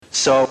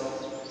So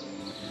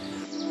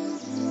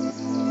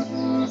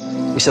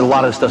we said a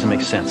lot of this doesn't make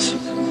sense,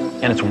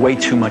 and it's way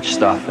too much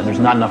stuff, and there's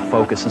not enough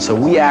focus, and so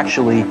we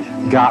actually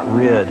got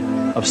rid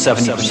of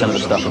 70% of the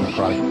stuff in the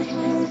project.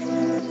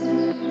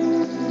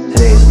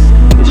 Today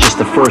is just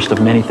the first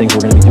of many things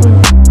we're going to be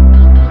doing.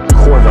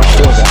 Core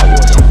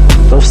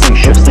values. Those things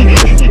shouldn't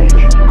change.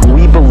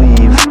 We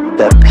believe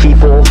that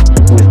people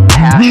with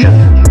passion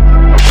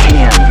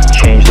can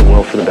change the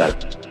world for the better.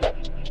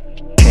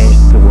 Change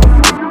the world for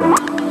the better.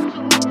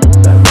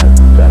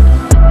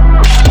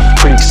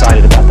 Pretty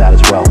excited about that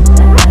as well.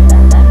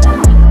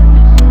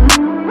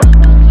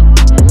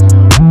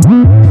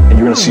 And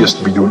you're going to see us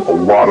be doing a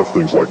lot of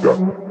things like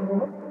that.